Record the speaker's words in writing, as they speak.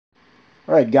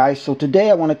Alright guys, so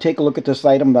today I want to take a look at this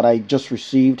item that I just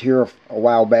received here a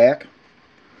while back.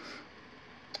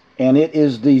 And it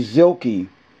is the Zilkee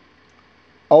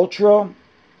Ultra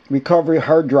Recovery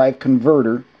Hard Drive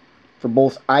Converter for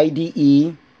both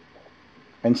IDE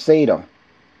and SATA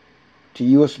to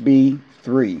USB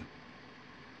 3.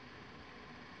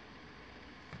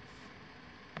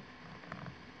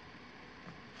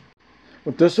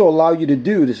 What this will allow you to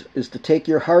do is to take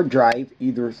your hard drive,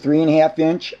 either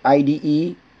 3.5-inch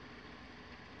IDE,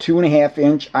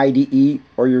 2.5-inch IDE,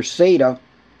 or your SATA,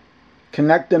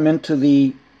 connect them into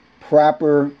the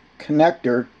proper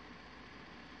connector,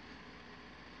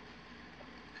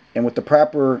 and with the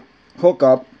proper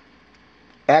hookup,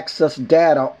 access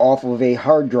data off of a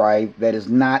hard drive that is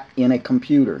not in a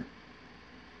computer.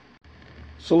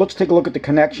 So let's take a look at the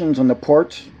connections on the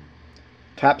ports.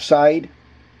 Top side.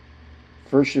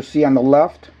 First, you'll see on the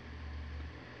left.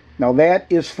 Now that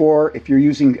is for if you're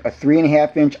using a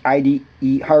 3.5-inch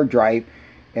IDE hard drive,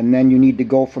 and then you need to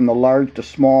go from the large to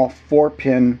small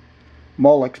 4-pin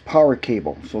Molex power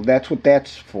cable. So that's what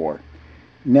that's for.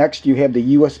 Next, you have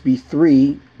the USB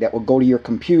 3 that will go to your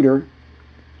computer.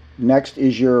 Next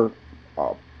is your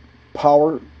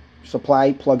power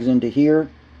supply, plugs into here,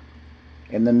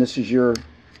 and then this is your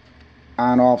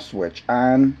on-off switch.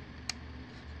 On,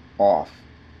 off.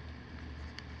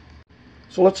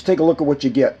 So let's take a look at what you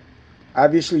get.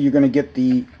 Obviously, you're going to get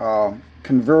the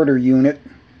converter unit.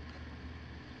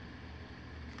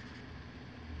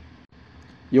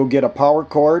 You'll get a power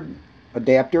cord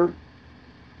adapter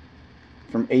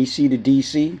from AC to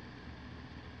DC.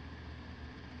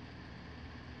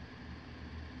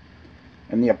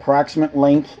 And the approximate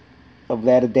length of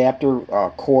that adapter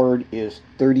cord is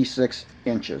 36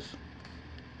 inches.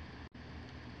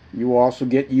 You will also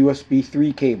get USB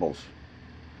 3 cables.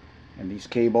 And these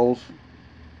cables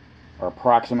are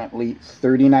approximately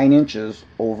 39 inches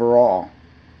overall.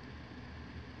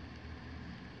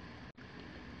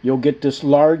 You'll get this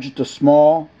large to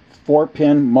small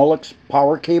 4-pin Molex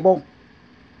power cable.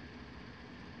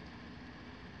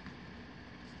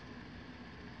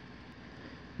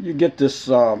 You get this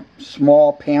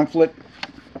small pamphlet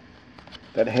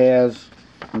that has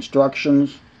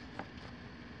instructions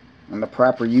on the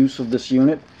proper use of this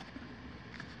unit.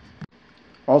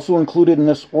 Also included in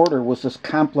this order was this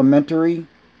complimentary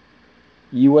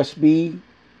USB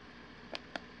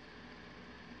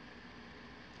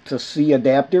to C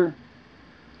adapter,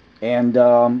 and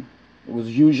it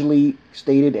was usually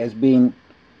stated as being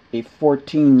a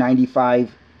 $14.95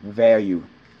 value.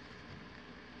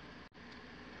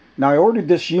 Now I ordered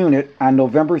this unit on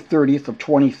November 30th of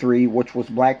 23, which was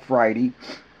Black Friday,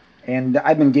 and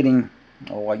I've been getting,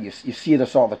 you see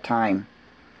this all the time,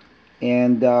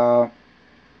 and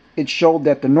it showed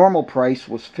that the normal price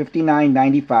was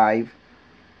 $59.95.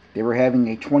 They were having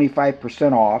a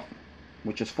 25% off,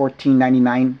 which is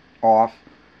 $14.99 off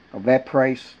of that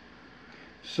price.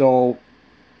 So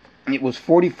it was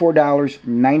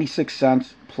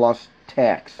 $44.96 plus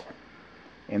tax.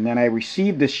 And then I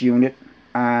received this unit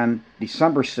on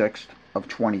December 6th of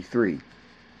 23.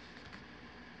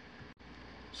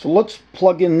 So let's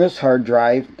plug in this hard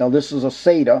drive. Now this is a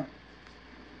SATA.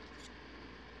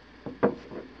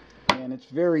 And it's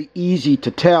very easy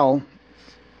to tell.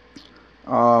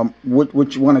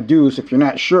 What you want to do is, if you're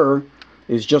not sure,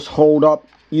 is just hold up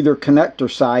either connector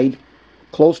side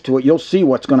close to it. You'll see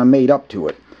what's going to mate up to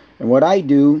it. And what I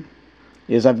do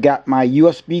is I've got my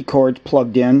USB cords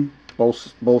plugged in,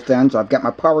 both ends. I've got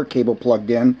my power cable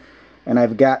plugged in, and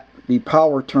I've got the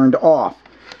power turned off.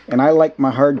 And I like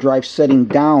my hard drive setting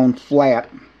down flat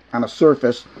on a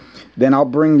surface. Then I'll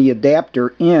bring the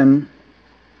adapter in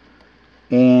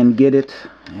and get it,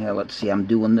 let's see, I'm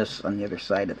doing this on the other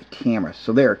side of the camera.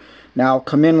 So there. Now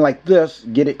come in like this,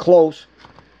 get it close,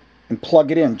 and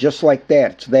plug it in just like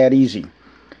that. It's that easy.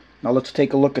 Now let's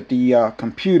take a look at the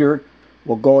computer.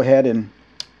 We'll go ahead and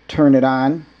turn it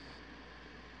on.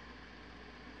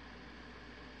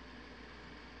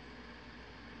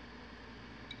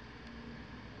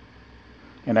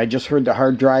 And I just heard the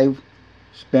hard drive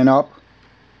spin up.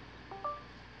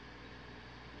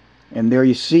 And there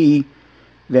you see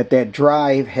that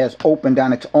drive has opened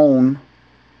on its own,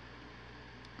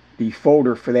 the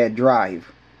folder for that drive.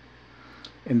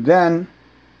 And then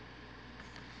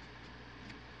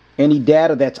any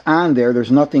data that's on there,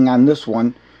 there's nothing on this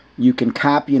one, you can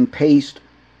copy and paste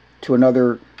to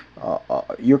another,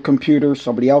 your computer,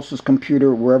 somebody else's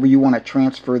computer, wherever you want to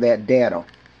transfer that data.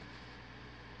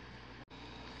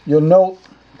 You'll note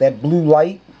that blue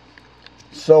light.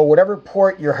 So whatever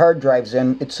port your hard drive's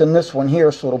in, it's in this one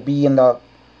here, so it'll be in the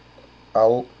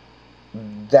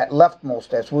that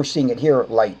leftmost, as we're seeing it here,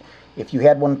 light. If you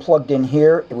had one plugged in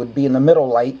here, it would be in the middle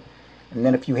light, and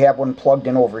then if you have one plugged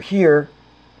in over here,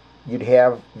 you'd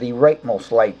have the rightmost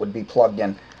light would be plugged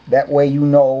in. That way you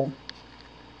know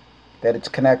that it's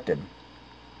connected.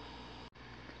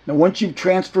 Now once you've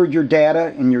transferred your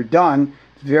data and you're done,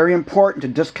 it's very important to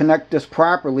disconnect this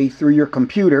properly through your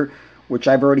computer, which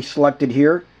I've already selected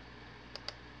here.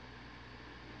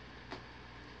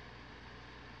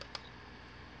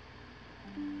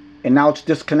 And now it's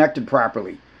disconnected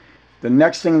properly. The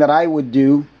next thing that I would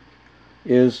do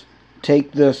is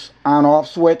take this on-off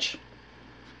switch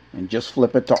and just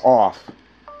flip it to off.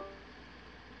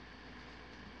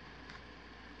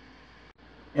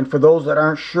 And for those that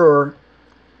aren't sure,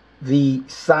 the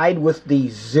side with the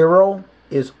 0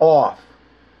 is off.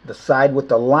 The side with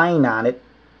the line on it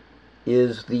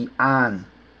is the on.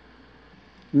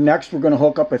 Next, we're going to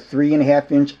hook up a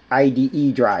 3.5-inch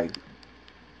IDE drive.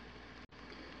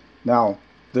 Now,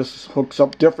 this hooks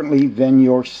up differently than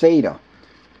your SATA.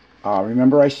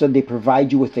 Remember I said they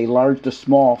provide you with a large to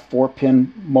small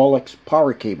 4-pin Molex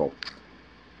power cable.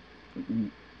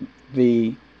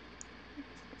 The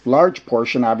large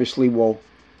portion obviously will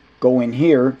go in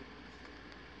here,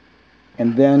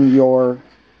 and then your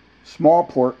small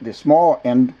port, the small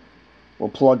end, will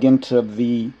plug into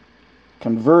the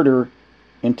converter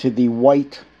into the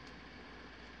white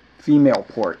female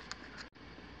port.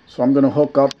 So I'm going to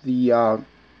hook up the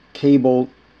cable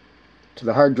to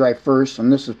the hard drive first,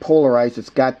 and this is polarized. It's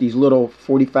got these little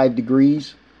 45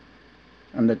 degrees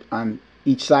on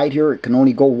each side here. It can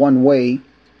only go one way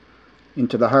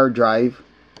into the hard drive,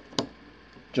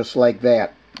 just like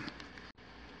that.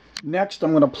 Next,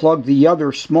 I'm going to plug the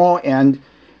other small end,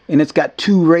 and it's got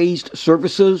two raised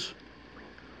surfaces,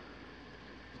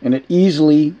 and it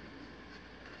easily,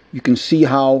 you can see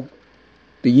how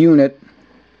the unit,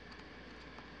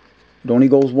 it only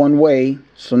goes one way,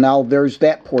 so now there's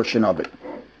that portion of it.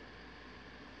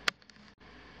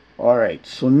 Alright,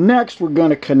 so next we're going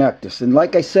to connect this, and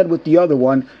like I said with the other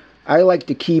one, I like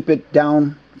to keep it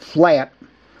down flat.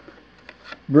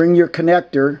 Bring your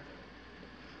connector,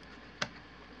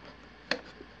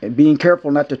 and being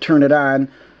careful not to turn it on.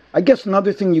 I guess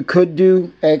another thing you could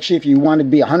do, actually, if you want to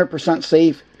be 100%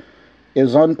 safe,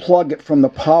 is unplug it from the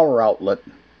power outlet.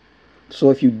 So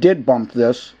if you did bump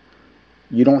this,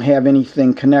 you don't have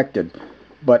anything connected.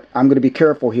 But I'm going to be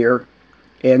careful here.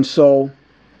 And so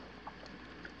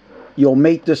you'll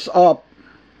mate this up,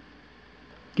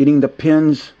 getting the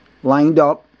pins lined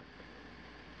up,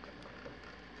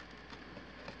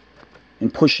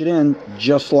 and push it in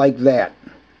just like that.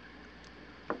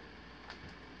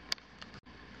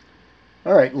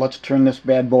 Alright, let's turn this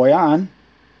bad boy on,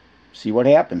 see what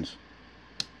happens.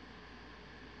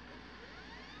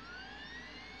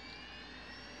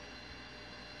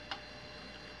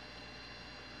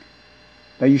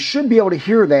 Now you should be able to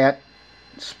hear that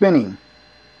spinning,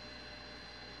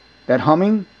 that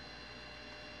humming.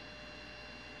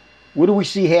 What do we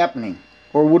see happening?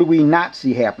 Or what do we not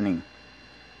see happening?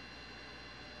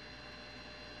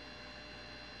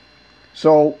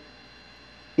 So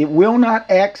it will not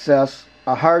access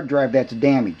a hard drive that's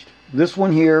damaged. This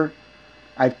one here,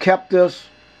 I've kept this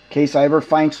in case I ever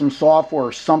find some software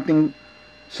or something,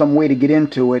 some way to get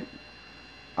into it.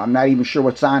 I'm not even sure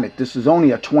what's on it. This is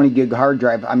only a 20 gig hard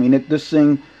drive. I mean, this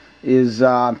thing is,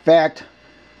 in fact,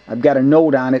 I've got a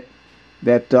note on it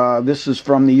that this is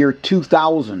from the year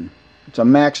 2000. It's a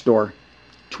Maxtor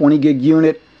 20 gig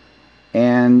unit,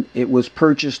 and it was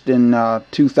purchased in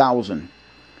 2000.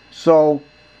 So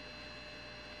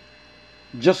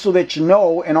just so that you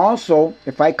know, and also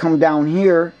if I come down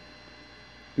here,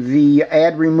 the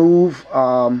add remove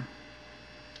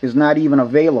is not even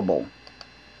available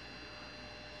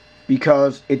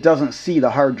because it doesn't see the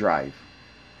hard drive.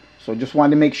 So just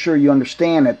wanted to make sure you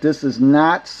understand that this is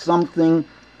not something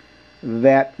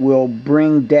that will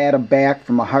bring data back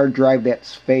from a hard drive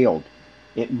that's failed.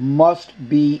 It must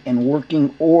be in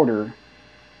working order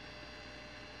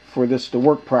for this to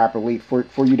work properly,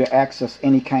 for you to access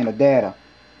any kind of data.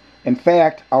 In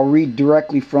fact, I'll read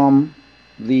directly from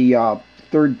the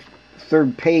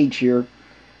third page here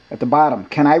at the bottom.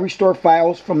 Can I restore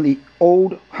files from the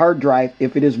old hard drive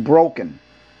if it is broken?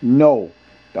 No.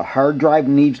 The hard drive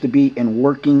needs to be in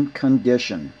working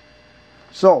condition.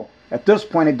 So, at this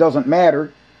point it doesn't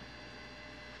matter.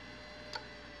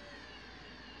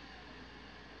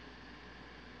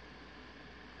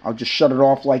 I'll just shut it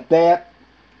off like that.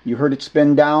 You heard it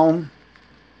spin down.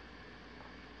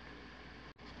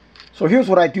 So here's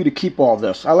what I do to keep all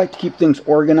this. I like to keep things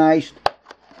organized,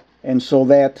 and so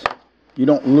that you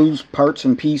don't lose parts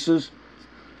and pieces.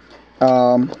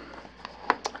 I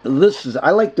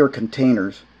like their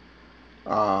containers.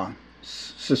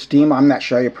 Sistema. I'm not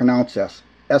sure how you pronounce this.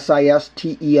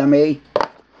 Sistema.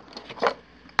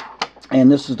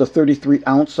 And this is the 33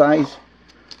 ounce size.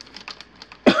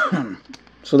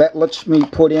 So that lets me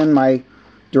put in my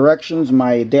directions,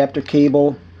 my adapter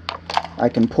cable. I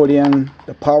can put in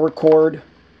the power cord,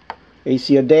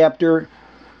 AC adapter.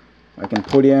 I can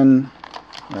put in,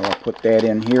 I'll put that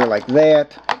in here like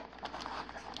that.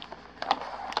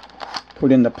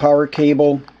 Put in the power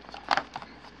cable.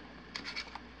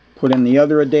 Put in the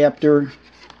other adapter.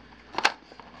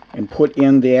 And put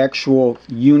in the actual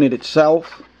unit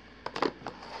itself.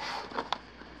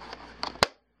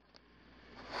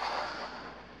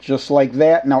 Just like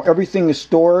that. Now everything is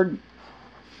stored.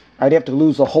 I'd have to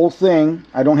lose the whole thing.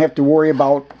 I don't have to worry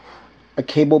about a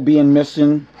cable being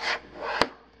missing.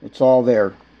 It's all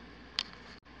there.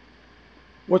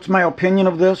 What's my opinion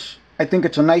of this? I think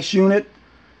it's a nice unit.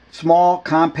 Small,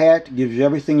 compact, gives you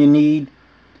everything you need.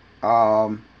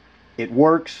 It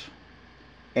works.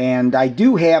 And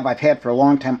I've had for a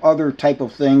long time other type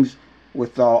of things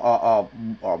with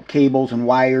cables and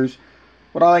wires.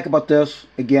 What I like about this,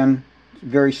 again,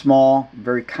 very small,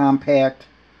 very compact,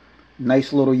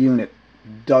 nice little unit.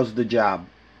 Does the job.